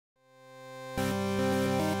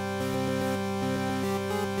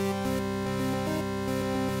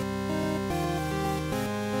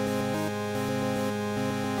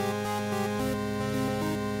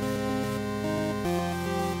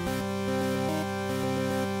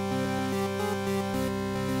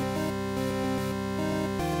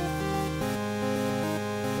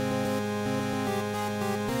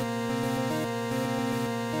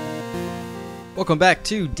Welcome back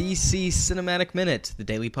to DC Cinematic Minute, the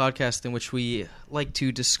daily podcast in which we like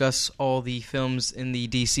to discuss all the films in the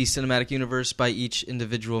DC Cinematic Universe by each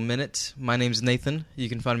individual minute. My name's Nathan. You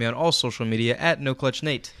can find me on all social media at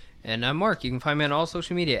NoClutchNate. And I'm Mark. You can find me on all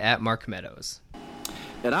social media at Mark Meadows.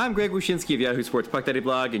 And I'm Greg Wyshynski of Yahoo Sports Puck Daddy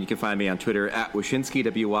blog, and you can find me on Twitter at Wyshynski,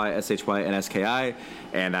 WYSHYNSKI,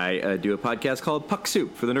 and I do a podcast called Puck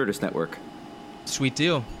Soup for the Nerdist Network. Sweet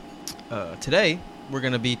deal. Today, we're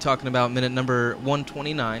going to be talking about minute number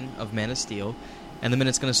 129 of Man of Steel, and the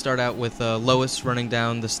minute's going to start out with Lois running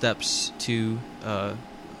down the steps to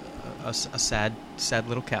a sad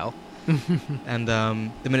little Cal, and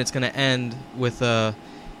the minute's going to end with Cal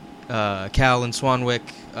and Swanwick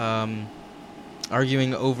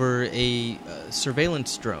arguing over a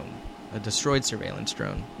surveillance drone, a destroyed surveillance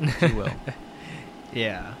drone, if you will.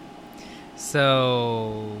 Yeah.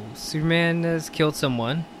 So, Superman has killed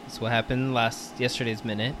someone. That's what happened yesterday's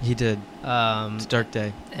minute. He did. It's a dark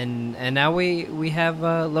day. And now we have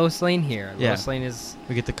Lois Lane here. Yeah. Lois Lane is...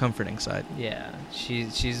 We get the comforting side. Yeah.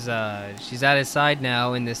 She's at his side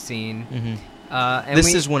now in this scene. Mm-hmm. And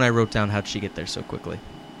this is when I wrote down how'd she get there so quickly.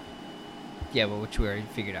 Yeah, well, which we already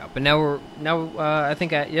figured out. But now I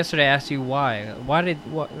think yesterday I asked you why.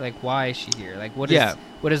 Why is she here? Like, what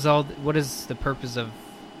is the purpose of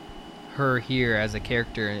her here as a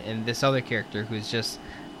character and this other character who's just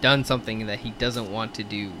done something that he doesn't want to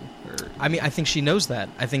do? I mean, I think she knows that.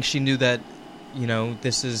 I think she knew that,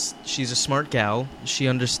 she's a smart gal. She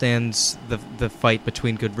understands the fight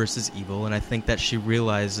between good versus evil, and I think that she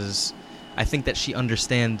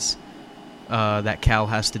understands that Cal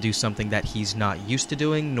has to do something that he's not used to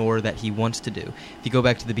doing, nor that he wants to do. If you go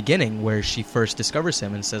back to the beginning, where she first discovers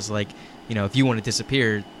him and says, if you want to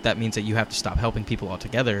disappear, that means that you have to stop helping people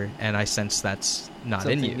altogether, and I sense that's not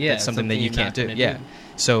in you. Yeah, that's something that you can't do. Yeah.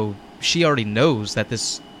 So she already knows that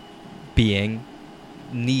this being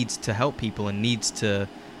needs to help people and needs to,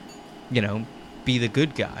 be the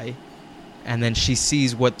good guy. And then she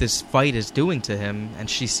sees what this fight is doing to him, and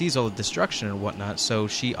she sees all the destruction and whatnot, so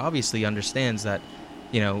she obviously understands that,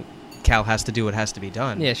 Cal has to do what has to be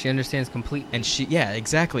done. Yeah, she understands completely. And yeah,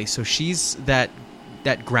 exactly. So she's that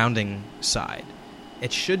grounding side.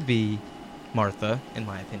 It should be Martha, in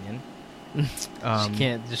my opinion. She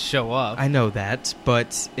can't just show up. I know that,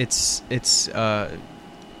 but it's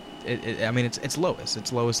Lois.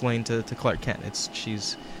 It's Lois Lane to Clark Kent.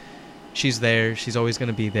 She's there. She's always going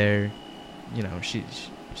to be there.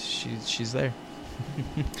 She's there.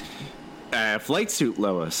 Flight suit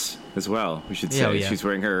Lois as well, we should say. Oh, yeah. She's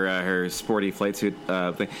wearing her sporty flight suit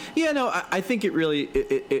thing. Yeah, no, I think it really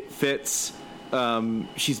it fits.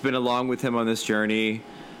 She's been along with him on this journey,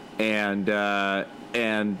 and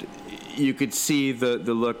you could see the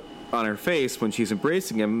look on her face when she's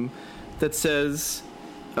embracing him that says,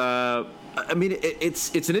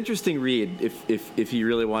 it's an interesting read if you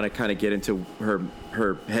really want to kind of get into her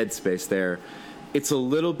headspace there. It's a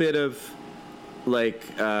little bit of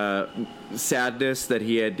sadness that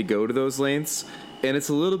he had to go to those lengths, and it's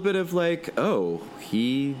a little bit of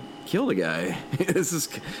he killed a guy. This is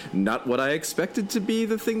not what I expected to be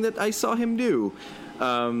the thing that I saw him do,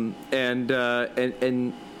 and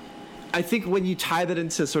I think when you tie that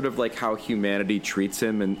into sort of how humanity treats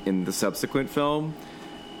him in the subsequent film,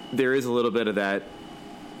 there is a little bit of that,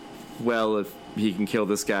 well, if he can kill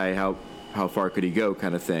this guy, how far could he go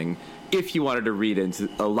kind of thing, if you wanted to read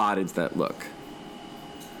a lot into that look.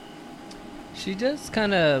 She does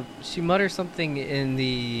she mutters something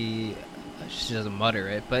she doesn't mutter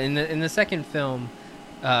it, but in the second film,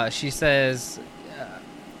 she says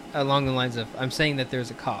along the lines of, I'm saying that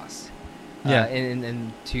there's a cost. Yeah.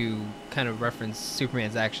 And to kind of reference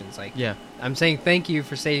Superman's actions. Yeah. I'm saying thank you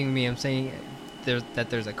for saving me. I'm saying that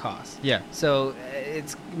there's a cost. Yeah. So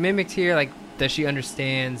it's mimicked here, that she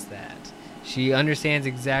understands that. She understands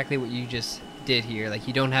exactly what you just did here.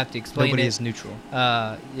 You don't have to explain Nobody it. is neutral.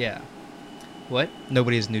 Yeah. What?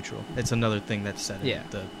 Nobody is neutral. It's another thing that's said in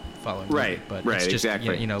the following right, movie. But right, it's just,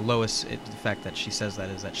 exactly. Lois, the fact that she says that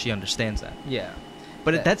is that she understands that. Yeah.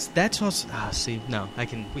 But that's also... we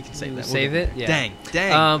can save that. Save it? Yeah. Dang.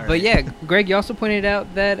 But right. yeah, Greg, you also pointed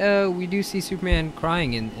out that we do see Superman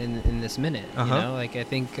crying in this minute. Uh-huh. I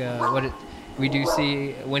think we do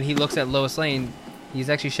see when he looks at Lois Lane, he's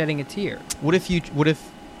actually shedding a tear.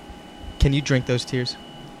 Can you drink those tears?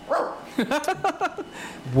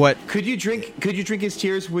 What? Could you drink his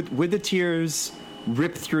tears with the tears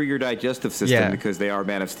rip through your digestive system because they are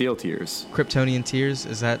Man of Steel tears? Kryptonian tears?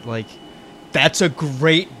 Is that That's a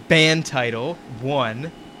great band title.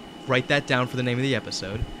 1, write that down for the name of the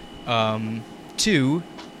episode. 2,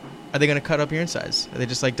 are they going to cut up your insides? Are they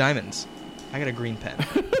just like diamonds? I got a green pen.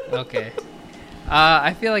 Okay.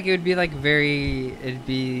 I feel like it would be like it'd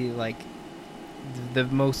be like the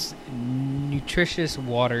most nutritious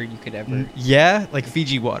water you could ever. Yeah, like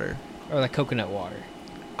Fiji water. Or like coconut water.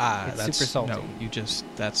 It's that's super salty.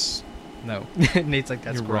 No, Nate's like,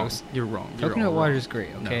 that's You're gross. Wrong. You're wrong. Coconut water is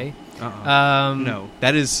great, okay? No. No,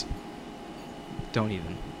 that is... Don't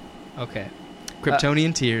even. Okay.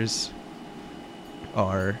 Kryptonian tears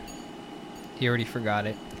are... He already forgot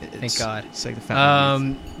it. Thank God. It's like the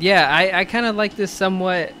fountain. Yeah, I kind of like this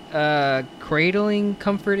somewhat cradling,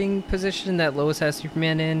 comforting position that Lois has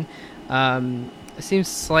Superman in. It seems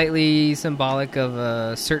slightly symbolic of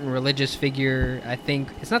a certain religious figure. I think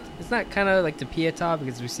it's not kind of like the Pietà,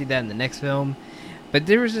 because we see that in the next film, but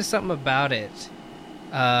there was just something about it.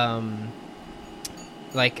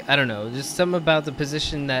 Like, I don't know, just something about the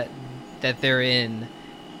position that they're in,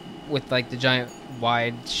 with like the giant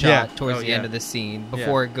wide shot towards the end of the scene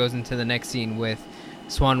before it goes into the next scene with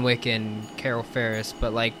Swanwick and Carol Ferris.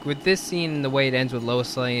 But like with this scene and the way it ends with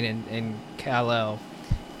Lois Lane and Kal-El,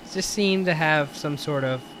 it just seemed to have some sort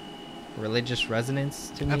of religious resonance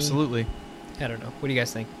to me. Absolutely. I don't know. What do you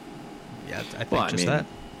guys think? Yeah, I think that.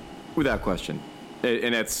 Without question.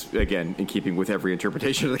 And that's, again, in keeping with every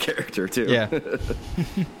interpretation of the character, too. Yeah.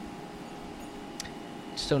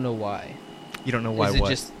 Just don't know why. You don't know why. Is it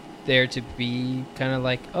just there to be kind of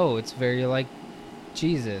like, oh, it's very like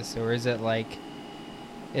Jesus, or is it like,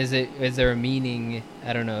 is there a meaning?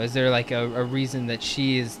 I don't know. Is there like a reason that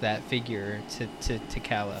she is that figure to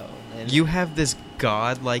Kal-El? You have this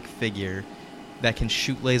god-like figure that can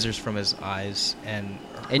shoot lasers from his eyes, and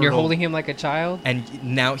you're holding him like a child, and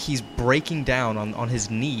now he's breaking down on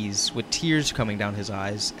his knees with tears coming down his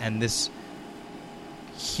eyes, and this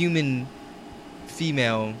human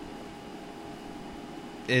female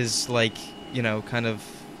is like, you know, kind of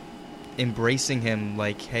embracing him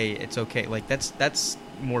like, hey, it's okay. Like that's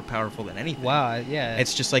more powerful than anything. Wow, yeah.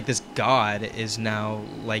 It's just like this god is now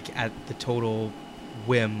like at the total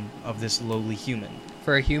whim of this lowly human.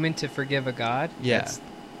 For a human to forgive a god? Yeah.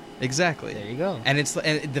 Exactly. There you go. And it's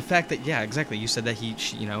and the fact that, yeah, exactly. You said that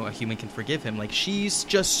she, a human can forgive him. Like, she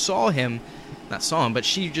just but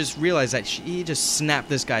she just realized that she just snapped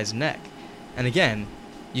this guy's neck. And again,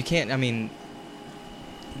 you can't,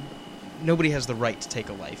 nobody has the right to take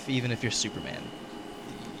a life, even if you're Superman.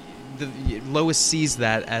 Lois sees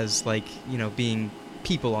that as, like, being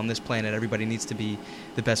people on this planet. Everybody needs to be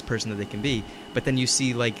the best person that they can be. But then you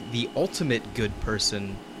see, like, the ultimate good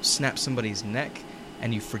person snap somebody's neck,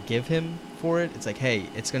 and you forgive him for it. It's like, hey,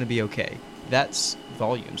 it's going to be okay. That's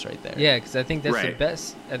volumes right there. Yeah, because I think that's the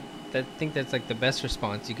best. I think that's like the best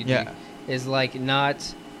response you could do is like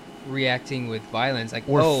not reacting with violence, like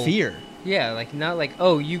or fear. Yeah, like not like,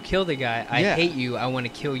 oh, you killed a guy, I hate you, I want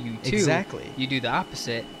to kill you too. Exactly. You do the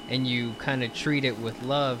opposite, and you kind of treat it with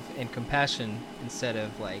love and compassion instead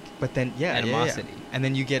of like. But then animosity. Yeah. And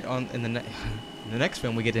then you get on in the next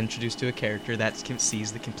film, we get introduced to a character that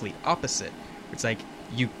sees the complete opposite. It's like,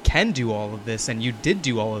 you can do all of this, and you did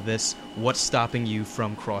do all of this. What's stopping you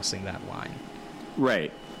from crossing that line?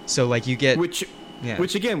 Right. So, like, you get... Which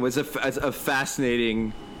again, was a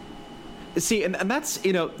fascinating... See, and that's,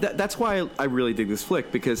 that's why I really dig this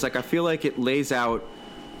flick, because, like, I feel like it lays out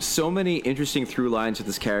so many interesting through lines with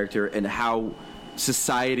this character and how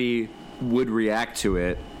society would react to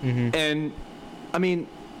it. Mm-hmm. And,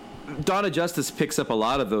 Dawn of Justice picks up a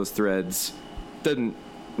lot of those threads. Doesn't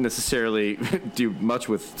necessarily do much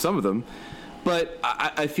with some of them, but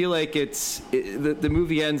I feel like the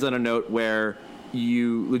movie ends on a note where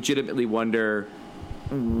you legitimately wonder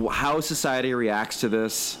how society reacts to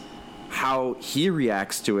this, how he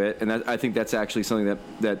reacts to it, and I think that's actually something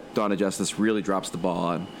that Dawn of Justice really drops the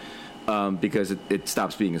ball on, because it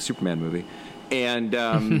stops being a Superman movie, and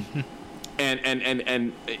and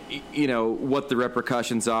what the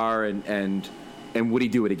repercussions are, and would he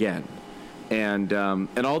do it again? And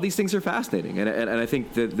all these things are fascinating, and I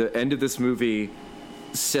think the end of this movie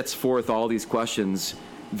sets forth all these questions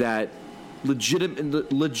that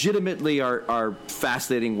legitimately are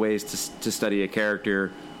fascinating ways to study a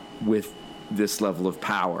character with this level of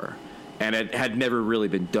power, and it had never really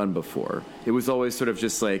been done before. It was always sort of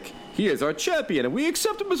just like, he is our champion, and we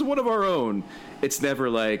accept him as one of our own. It's never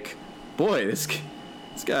like, boy, this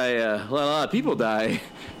guy let a lot of people die,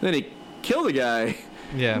 and then he killed a guy.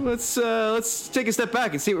 Yeah. Let's take a step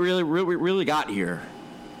back and see what we really got here.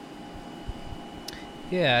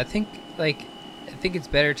 Yeah, I think it's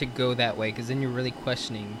better to go that way, because then you're really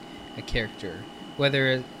questioning a character,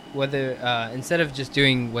 whether instead of just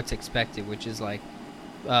doing what's expected, which is like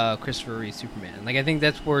Christopher Reeve Superman. Like, I think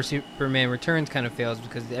that's where Superman Returns kind of fails,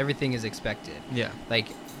 because everything is expected. Yeah. Like,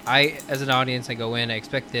 I, as an audience, I go in, I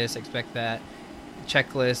expect this, I expect that,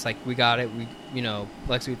 checklist. Like, we got it.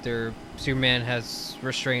 Lex Luthor, Superman has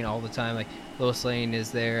restraint all the time. Like, Lois Lane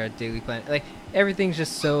is there at Daily Planet. Like, everything's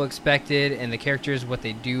just so expected, and the characters, what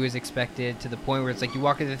they do is expected, to the point where it's like you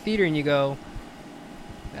walk into the theater and you go,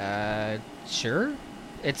 sure.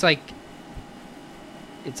 It's like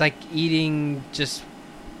eating just.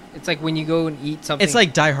 It's like when you go and eat something. It's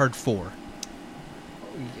like Die Hard 4.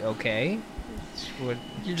 Okay.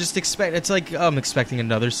 You're just it's like, I'm expecting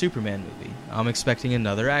another Superman movie. I'm expecting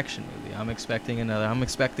another action movie. I'm expecting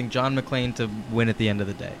John McClane to win at the end of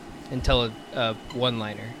the day. Until a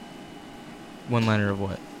one-liner. One-liner of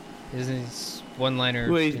what? Isn't it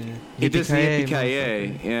one-liner? Well, he does the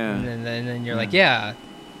Yippee-ki-yay, yeah. And then you're like, yeah,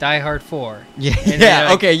 Die Hard 4. Yeah,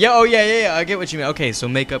 like, okay, yeah, oh yeah, I get what you mean. Okay, so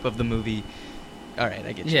makeup of the movie. All right,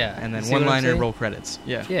 I get you. Yeah. And then one-liner, roll credits.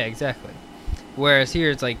 Yeah. Yeah, exactly. Whereas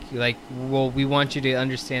here it's like, well, we want you to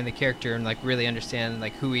understand the character and like really understand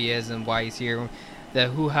like who he is and why he's here, the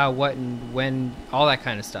who, how, what, and when, all that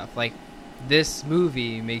kind of stuff. Like, this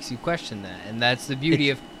movie makes you question that, and that's the beauty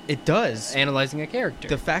of it does analyzing a character.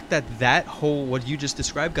 The fact that whole what you just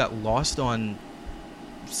described got lost on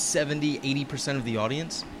 70-80% of the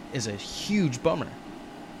audience is a huge bummer.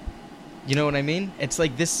 You know what I mean? It's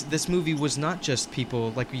like this movie was not just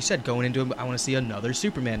people, like you said, going into it, I want to see another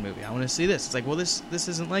Superman movie. I want to see this. It's like, well, this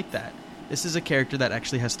isn't like that. This is a character that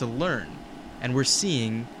actually has to learn. And we're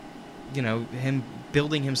seeing, him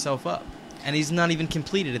building himself up. And he's not even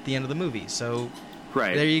completed at the end of the movie. So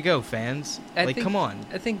right. There you go, fans. Come on.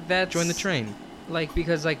 I think that's... Join the train.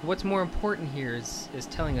 Because what's more important here is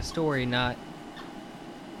telling a story, not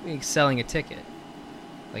selling a ticket.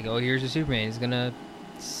 Like, oh, here's a Superman. He's gonna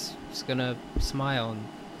smile and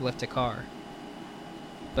lift a car.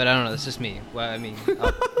 But I don't know. That's just me. Well, I mean,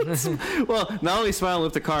 well, not only smile and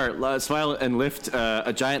lift a car, smile and lift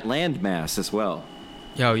a giant land mass as well.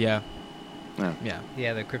 Oh yeah,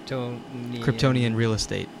 yeah. The Kryptonian real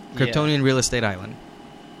estate. Kryptonian real estate island.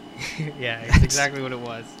 Yeah, it's exactly what it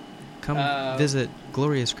was. Come visit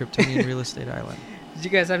glorious Kryptonian real estate island. Did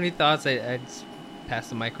you guys have any thoughts? I'd pass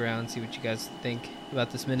the mic around, see what you guys think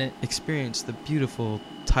about this minute. Experience the beautiful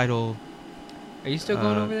title. Are you still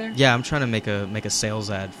going over there? Yeah, I'm trying to make a sales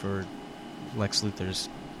ad for Lex Luthor's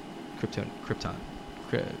Krypton.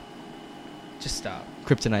 Just stop.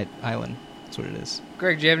 Kryptonite Island. That's what it is.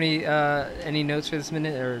 Greg, do you have any notes for this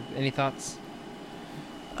minute or any thoughts?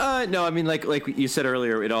 No, I mean, like you said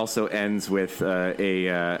earlier, it also ends with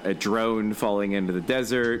a drone falling into the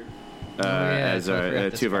desert as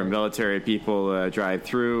two of our military people drive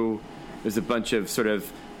through. There's a bunch of sort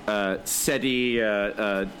of SETI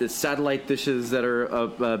satellite dishes that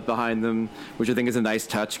are behind them, which I think is a nice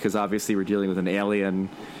touch because obviously we're dealing with an alien,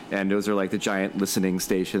 and those are like the giant listening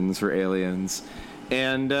stations for aliens.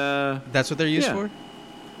 And that's what they're used for?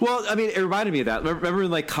 Well, I mean, it reminded me of that. Remember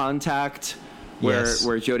in like Contact, where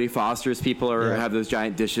Jodie Foster's people have those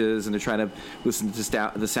giant dishes and they're trying to listen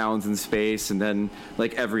to the sounds in space, and then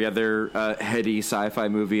like every other heady sci-fi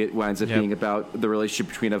movie, it winds up being about the relationship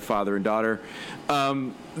between a father and daughter.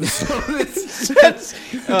 That's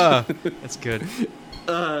good. Isn't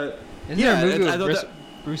there a movie with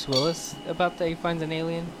Bruce Willis about that he finds an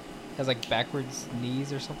alien? Has like backwards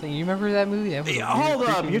knees or something. You remember that movie? That was hold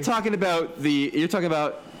up, you're talking about The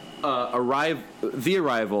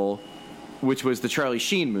Arrival, which was the Charlie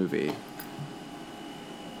Sheen movie.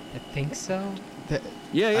 I think so.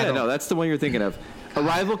 No, that's the one you're thinking of. The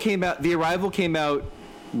Arrival came out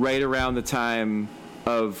right around the time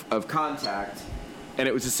of Contact, and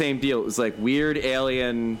it was the same deal. It was like weird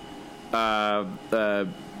alien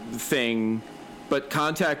thing, but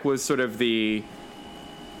Contact was sort of the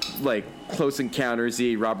like Close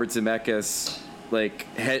Encounters-y Robert Zemeckis like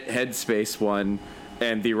headspace one,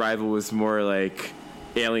 and The Arrival was more like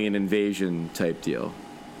alien invasion type deal.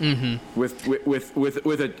 Mm-hmm. with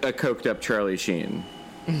a coked up Charlie Sheen.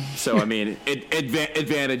 So I mean, it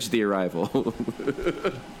advantaged The Arrival.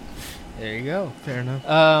 There you go. Fair enough.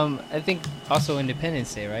 I think also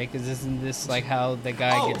Independence Day, right? Because isn't this like how the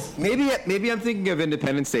guy gets? Maybe I'm thinking of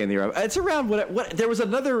Independence Day and The Arrival. It's around what? There was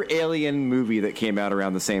another alien movie that came out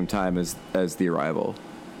around the same time as The Arrival.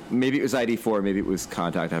 Maybe it was ID4. Maybe it was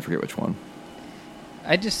Contact. I forget which one.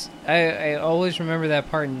 I always remember that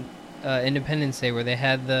part in Independence Day where they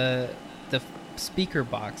had the speaker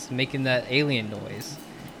box making that alien noise,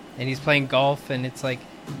 and he's playing golf, and it's like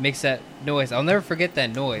makes that noise. I'll never forget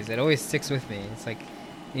that noise. It always sticks with me. It's like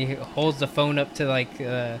he holds the phone up to like calls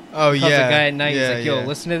the guy at night. He's like, "Yo,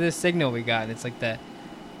 listen to this signal we got." And it's like that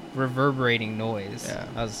reverberating noise. Yeah.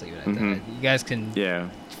 I'll just leave it at that. You guys can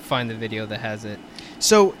find the video that has it.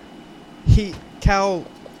 So Cal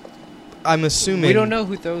I'm assuming we don't know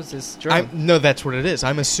who throws this drone. No, that's what it is.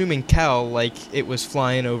 I'm assuming Cal, like, it was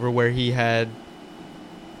flying over where he had.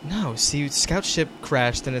 No, see, Scout ship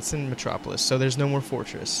crashed and it's in Metropolis, so there's no more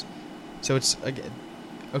Fortress. So it's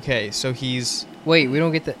okay. So he's. Wait, we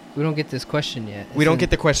don't get this question yet. We don't get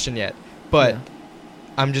the question yet, but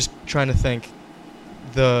I'm just trying to think.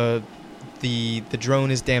 The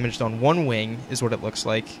drone is damaged on one wing, is what it looks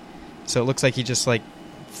like. So it looks like he just like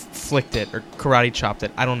flicked it or karate chopped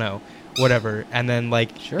it. I don't know. Whatever, and then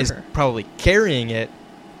is probably carrying it,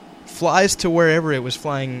 flies to wherever it was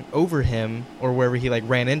flying over him or wherever he like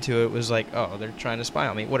ran into it. Was like, oh, they're trying to spy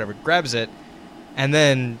on me. Whatever, grabs it, and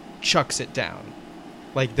then chucks it down,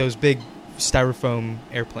 like those big styrofoam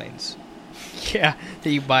airplanes. Yeah, that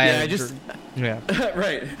you buy.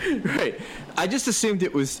 Right. I just assumed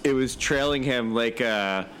it was trailing him like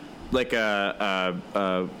one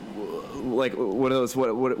of those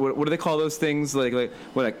what do they call those things, like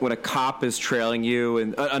when a cop is trailing you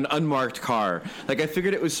in an unmarked car. Like I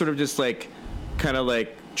figured it was sort of just like kind of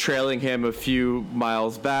like trailing him a few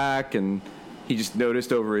miles back, and he just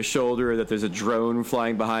noticed over his shoulder that there's a drone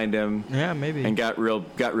flying behind him. Yeah, maybe. And got real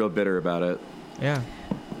bitter about it. Yeah.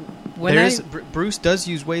 Bruce does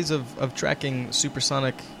use ways of tracking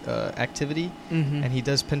supersonic activity, and he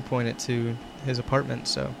does pinpoint it to his apartment.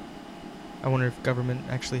 So I wonder if government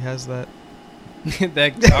actually has that.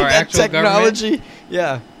 Our actual technology. Government?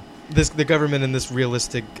 Yeah, the government in this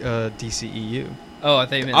realistic DCEU. Oh, I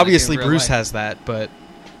thought you meant obviously like Bruce life. has that, but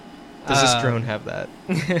does this drone have that?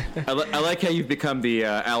 I like how you've become the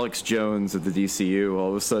Alex Jones of the DCU all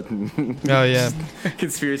of a sudden. Oh yeah,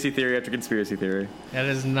 conspiracy theory after conspiracy theory. That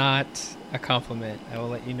is not a compliment. I will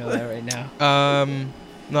let you know that right now.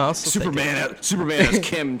 No, I'll still Superman has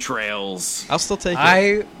chemtrails. I'll still take it.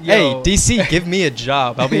 Hey, DC, give me a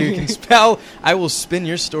job. I'll be your I will spin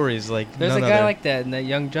your stories like There's none a guy other. like that in that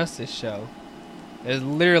Young Justice show. There's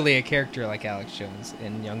literally a character like Alex Jones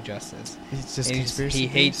in Young Justice. He's just And conspiracy. he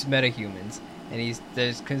hates metahumans, and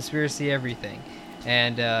there's conspiracy everything,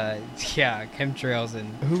 and chemtrails and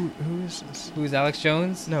Who is this? who's Alex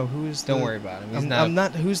Jones? No, who is? Don't worry about him. He's I'm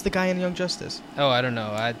not. Who's the guy in Young Justice? Oh, I don't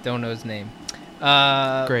know. I don't know his name.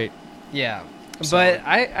 Great. Yeah, Solid. but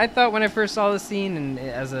I thought when I first saw the scene and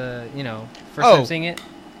as a first time seeing it.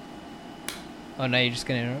 Oh, now you're just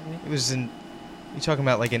gonna interrupt me? It was in. You talking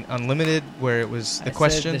about like an Unlimited, where it was the I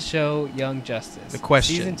question? said the show Young Justice. The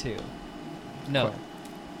question. Season 2. No.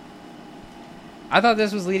 I thought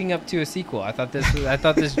this was leading up to a sequel. I thought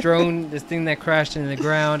this drone, this thing that crashed into the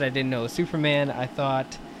ground. I didn't know it was Superman. I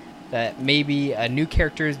thought that maybe a new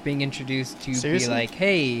character is being introduced to Seriously? be like,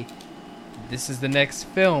 hey, this is the next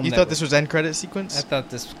film. You thought this was end credit sequence? I thought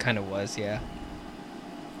this kind of was, yeah.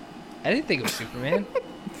 I didn't think it was Superman.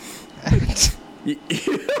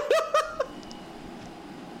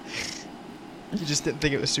 You just didn't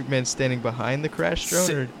think it was Superman standing behind the crash drone,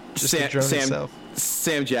 or just the drone itself?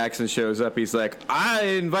 Sam Jackson shows up. He's like, "I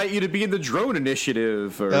invite you to be in the drone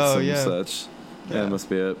initiative," or such. Yeah, that must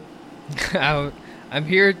be it. I'm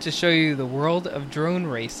here to show you the world of drone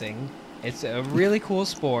racing. It's a really cool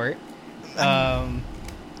sport. I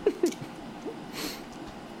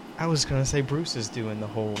was gonna say Bruce is doing the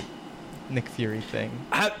whole Nick Fury thing.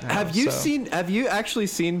 Have you actually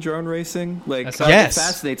seen drone racing? Like, yes. It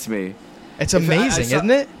fascinates me. It's amazing, isn't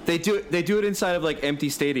it? They do it inside of like empty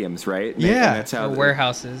stadiums, right? Yeah, that's how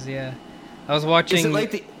warehouses. Yeah, I was watching. Is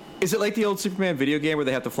it like the old Superman video game where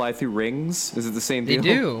they have to fly through rings? Is it the same deal? They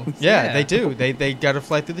do. Yeah, they do. They got to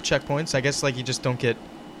fly through the checkpoints. I guess like you just don't get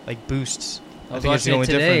like boosts. I was think it's the watching only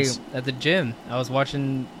it today difference. at the gym. I was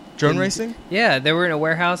watching Drone racing? Yeah, they were in a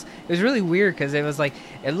warehouse. It was really weird because it was like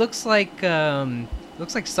it looks like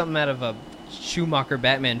something out of a Schumacher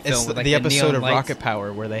Batman film. It's with like the episode neon of lights. Rocket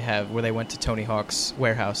Power where they went to Tony Hawk's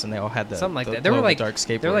warehouse and they all had something like that. They There were like dark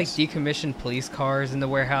skateboards. there were like decommissioned police cars in the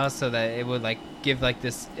warehouse so that it would like give like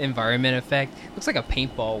this environment effect. It looks like a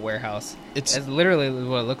paintball warehouse. It's literally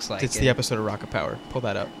what it looks like. It's the episode of Rocket Power. Pull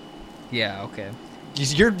that up. Yeah. Okay.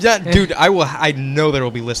 You're dude. I know there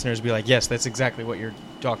will be listeners who be like, yes, that's exactly what you're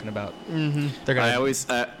talking about. Mm-hmm. They're gonna. I always,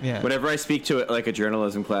 whenever I speak to like a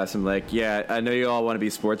journalism class, I'm like, yeah, I know you all want to be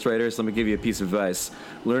sports writers. Let me give you a piece of advice: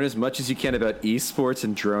 learn as much as you can about esports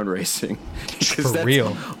and drone racing, because that's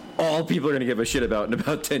real. all people are going to give a shit about in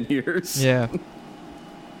about 10 years. Yeah,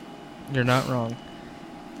 you're not wrong.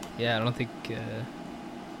 Yeah, I don't think.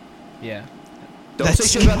 Yeah. Don't say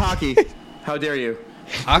shit about hockey. How dare you?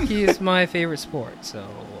 Hockey is my favorite sport, so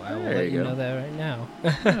I will let you know that right now.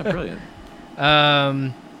 Yeah, brilliant.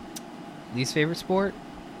 Least favorite sport?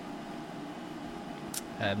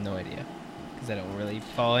 I have no idea because I don't really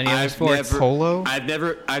follow any other sports. Polo? I've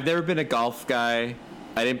never been a golf guy.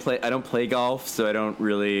 I don't play golf, so I don't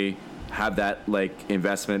really have that like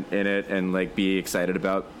investment in it and like be excited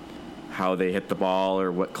about how they hit the ball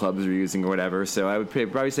or what clubs they're using or whatever. So I would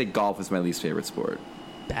probably say golf is my least favorite sport.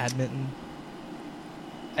 Badminton.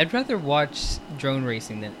 I'd rather watch drone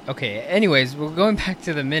racing than... Okay, anyways, we're going back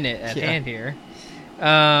to the minute at hand here.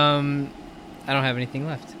 I don't have anything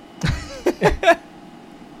left.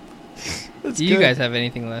 Do you guys have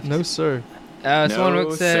anything left? No, sir.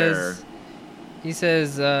 Swanwick says... He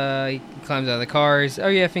says he climbs out of the cars. Oh,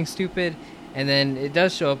 yeah, effing stupid. And then it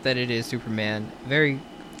does show up that it is Superman. Very...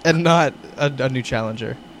 And not a new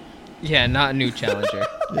challenger. Yeah, not a new challenger.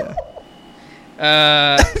 Yeah.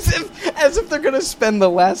 As if they're going to spend the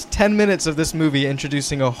last 10 minutes of this movie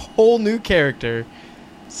introducing a whole new character.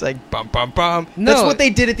 It's like, bum, bum, bum. No. That's what they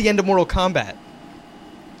did at the end of Mortal Kombat.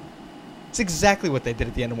 It's exactly what they did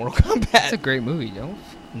at the end of Mortal Kombat. It's a great movie. Don't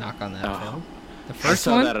knock on that film. The first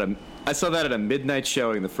one? I saw that at a midnight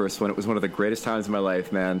showing, the first one. It was one of the greatest times of my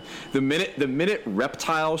life, man. The minute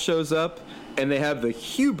Reptile shows up, and they have the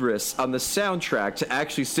hubris on the soundtrack to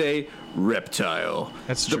actually say Reptile.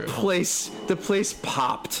 That's true. The place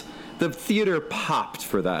popped. The theater popped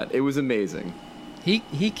for that. It was amazing.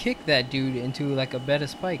 He kicked that dude into like a bed of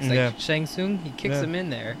spikes. Like Shang Tsung, he kicks him in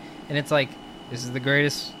there. And it's like, this is the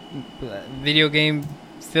greatest video game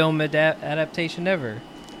film adaptation ever.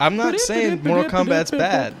 I'm not saying Mortal Kombat's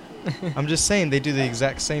bad. I'm just saying they do the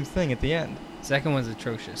exact same thing at the end. Second one's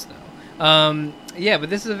atrocious, though. Yeah, but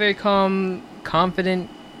this is a very calm, confident,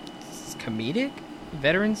 comedic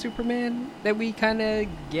veteran Superman that we kind of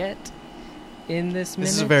get in this minute.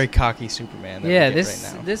 This is a very cocky Superman that we get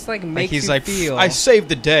right now. This like makes he's you like, feel... I saved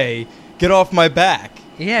the day. Get off my back.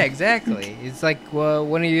 Yeah, exactly. It's like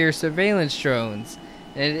one of your surveillance drones.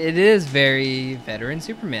 It is very veteran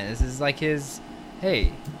Superman. This is like his,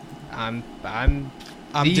 hey, I'm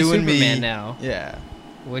doing Superman me now. Yeah.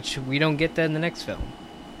 Which we don't get that in the next film.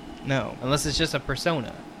 No. Unless it's just a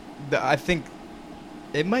persona. I think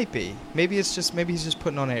it might be. Maybe he's just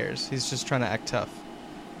putting on airs. He's just trying to act tough.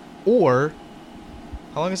 Or,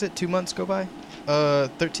 how long is it? 2 months go by?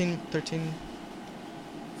 14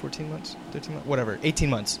 months? 13 months? Whatever. 18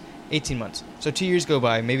 months. 18 months. So 2 years go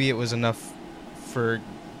by. Maybe it was enough for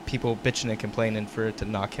people bitching and complaining for it to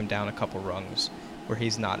knock him down a couple rungs where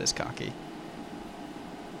he's not as cocky.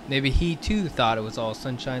 Maybe he, too, thought it was all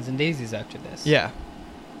sunshines and daisies after this. Yeah.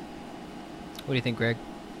 What do you think, Greg?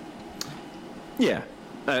 Yeah.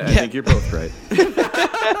 I think you're both right.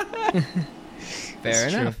 Fair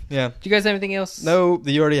enough. True. Yeah. Do you guys have anything else? No,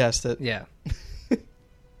 you already asked it. Yeah.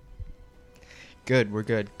 Good. We're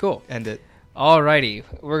good. Cool. End it. Alrighty.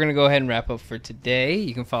 We're going to go ahead and wrap up for today.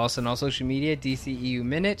 You can follow us on all social media, DCEU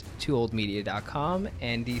Minute, TooOldMedia.com,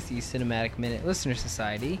 and DC Cinematic Minute Listener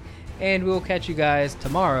Society. And we'll catch you guys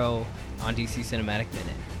tomorrow on DC Cinematic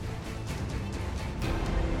Minute.